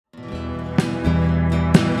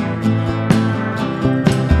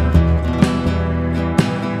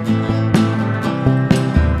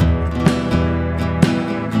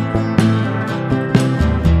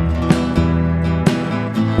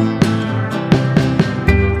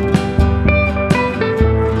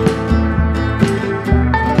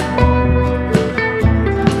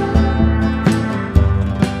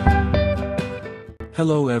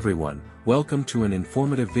welcome to an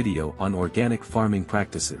informative video on organic farming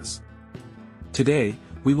practices. Today,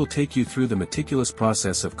 we will take you through the meticulous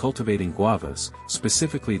process of cultivating guavas,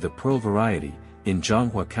 specifically the pearl variety, in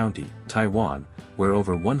Zhanghua County, Taiwan, where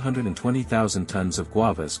over 120,000 tons of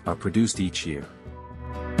guavas are produced each year.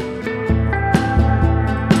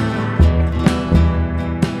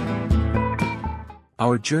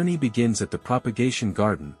 Our journey begins at the propagation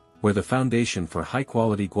garden, where the foundation for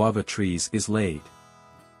high-quality guava trees is laid.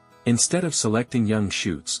 Instead of selecting young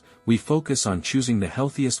shoots, we focus on choosing the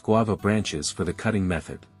healthiest guava branches for the cutting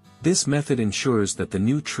method. This method ensures that the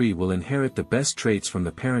new tree will inherit the best traits from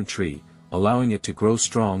the parent tree, allowing it to grow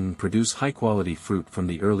strong and produce high-quality fruit from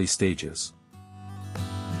the early stages.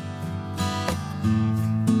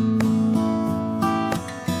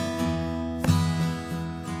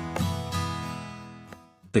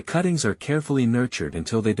 The cuttings are carefully nurtured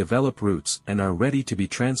until they develop roots and are ready to be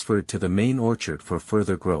transferred to the main orchard for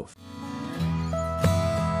further growth.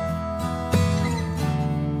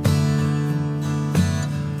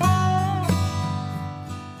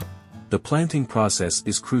 The planting process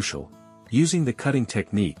is crucial. Using the cutting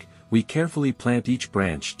technique, we carefully plant each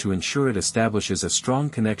branch to ensure it establishes a strong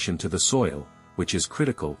connection to the soil, which is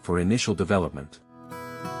critical for initial development.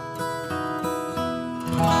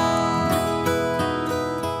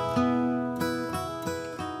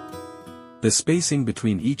 The spacing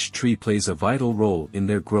between each tree plays a vital role in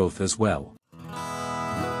their growth as well.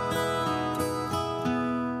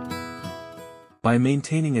 By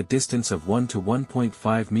maintaining a distance of 1 to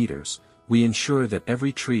 1.5 meters, we ensure that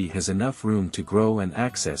every tree has enough room to grow and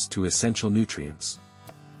access to essential nutrients.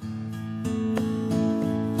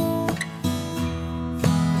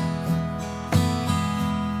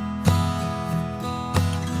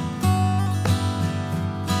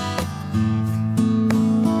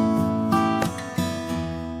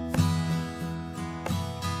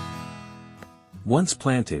 Once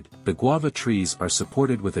planted, the guava trees are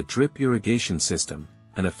supported with a drip irrigation system,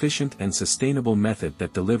 an efficient and sustainable method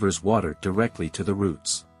that delivers water directly to the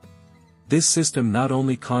roots. This system not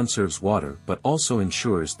only conserves water but also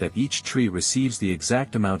ensures that each tree receives the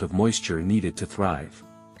exact amount of moisture needed to thrive.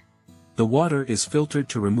 The water is filtered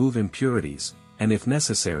to remove impurities, and if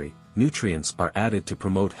necessary, nutrients are added to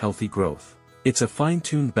promote healthy growth. It's a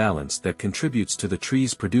fine-tuned balance that contributes to the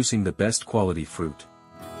trees producing the best quality fruit.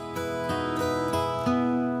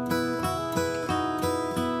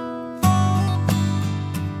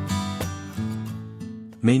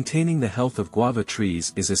 Maintaining the health of guava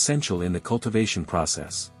trees is essential in the cultivation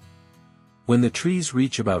process. When the trees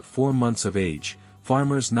reach about 4 months of age,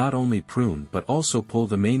 farmers not only prune but also pull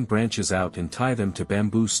the main branches out and tie them to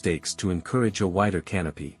bamboo stakes to encourage a wider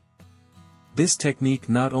canopy. This technique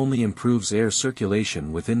not only improves air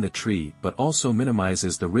circulation within the tree but also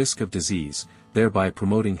minimizes the risk of disease, thereby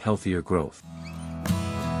promoting healthier growth.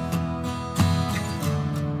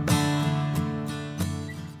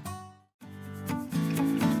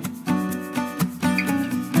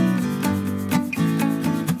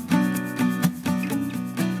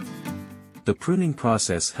 The pruning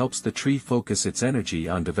process helps the tree focus its energy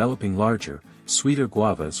on developing larger, sweeter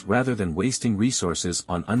guavas rather than wasting resources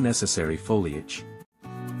on unnecessary foliage.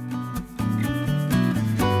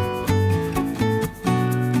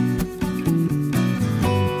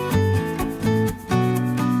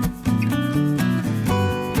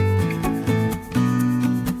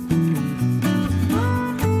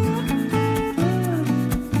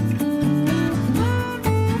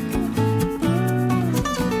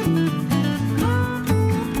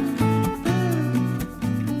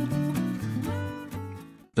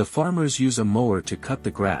 The farmers use a mower to cut the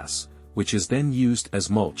grass, which is then used as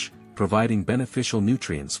mulch, providing beneficial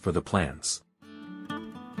nutrients for the plants.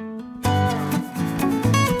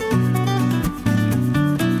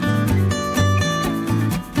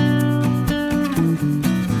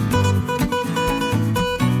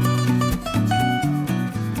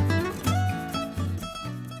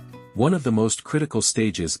 One of the most critical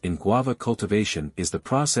stages in guava cultivation is the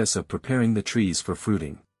process of preparing the trees for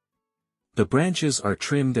fruiting. The branches are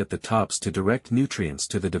trimmed at the tops to direct nutrients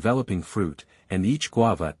to the developing fruit, and each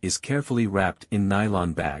guava is carefully wrapped in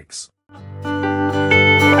nylon bags.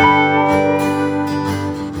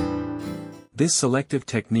 This selective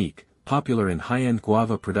technique, popular in high-end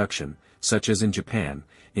guava production, such as in Japan,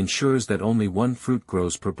 ensures that only one fruit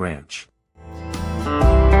grows per branch.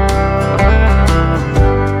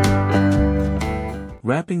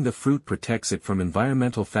 Wrapping the fruit protects it from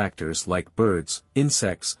environmental factors like birds,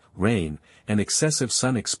 insects, rain, and excessive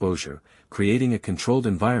sun exposure, creating a controlled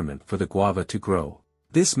environment for the guava to grow.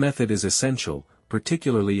 This method is essential,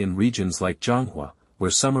 particularly in regions like Zhanghua, where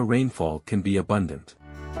summer rainfall can be abundant.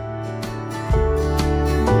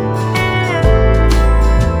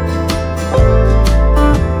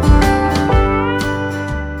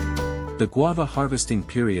 The guava harvesting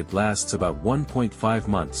period lasts about 1.5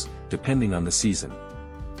 months, depending on the season.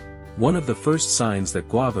 One of the first signs that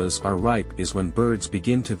guavas are ripe is when birds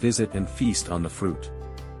begin to visit and feast on the fruit.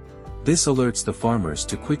 This alerts the farmers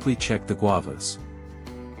to quickly check the guavas.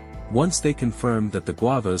 Once they confirm that the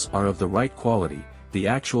guavas are of the right quality, the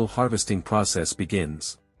actual harvesting process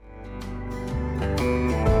begins.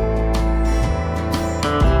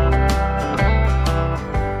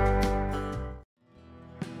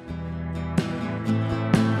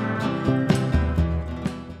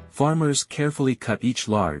 Farmers carefully cut each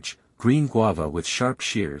large, green guava with sharp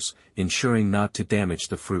shears, ensuring not to damage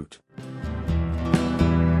the fruit.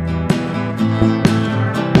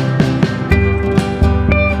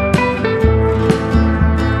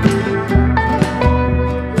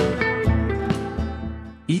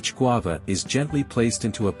 Each guava is gently placed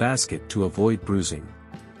into a basket to avoid bruising.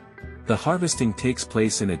 The harvesting takes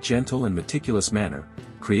place in a gentle and meticulous manner,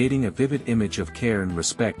 creating a vivid image of care and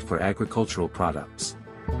respect for agricultural products.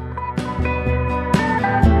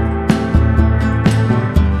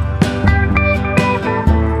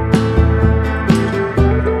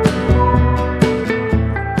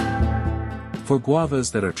 For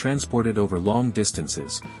guavas that are transported over long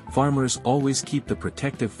distances, farmers always keep the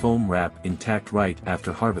protective foam wrap intact right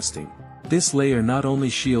after harvesting. This layer not only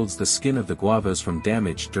shields the skin of the guavas from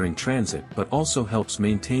damage during transit but also helps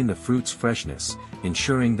maintain the fruit's freshness,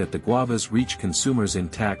 ensuring that the guavas reach consumers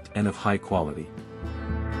intact and of high quality.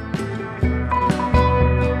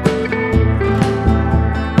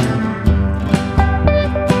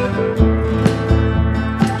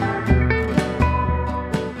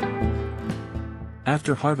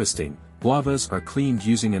 After harvesting, guavas are cleaned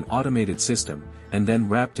using an automated system, and then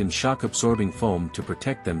wrapped in shock-absorbing foam to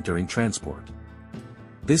protect them during transport.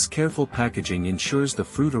 This careful packaging ensures the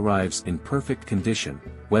fruit arrives in perfect condition,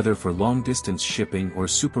 whether for long-distance shipping or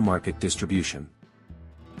supermarket distribution.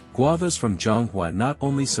 Guavas from Zhonghua not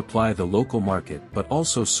only supply the local market but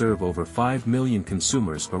also serve over 5 million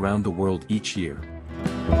consumers around the world each year.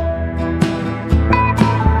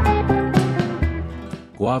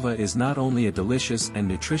 Guava is not only a delicious and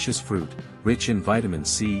nutritious fruit, rich in vitamin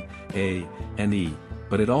C, A, and E,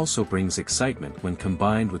 but it also brings excitement when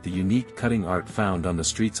combined with the unique cutting art found on the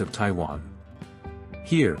streets of Taiwan.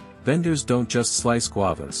 Here, vendors don't just slice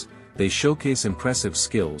guavas, they showcase impressive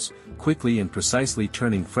skills, quickly and precisely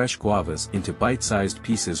turning fresh guavas into bite-sized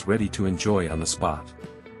pieces ready to enjoy on the spot.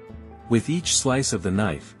 With each slice of the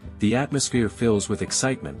knife, the atmosphere fills with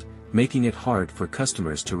excitement, making it hard for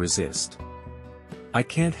customers to resist. I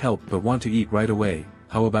can't help but want to eat right away.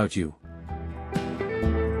 How about you?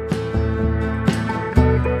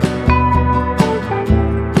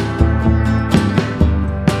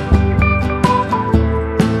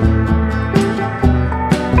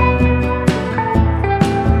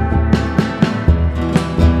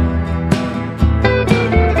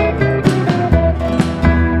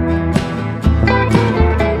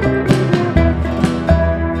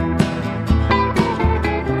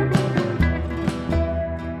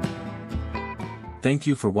 Thank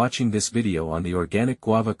you for watching this video on the organic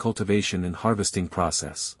guava cultivation and harvesting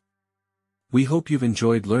process. We hope you've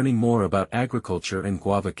enjoyed learning more about agriculture and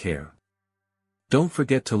guava care. Don't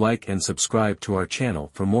forget to like and subscribe to our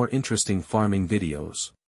channel for more interesting farming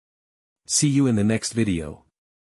videos. See you in the next video.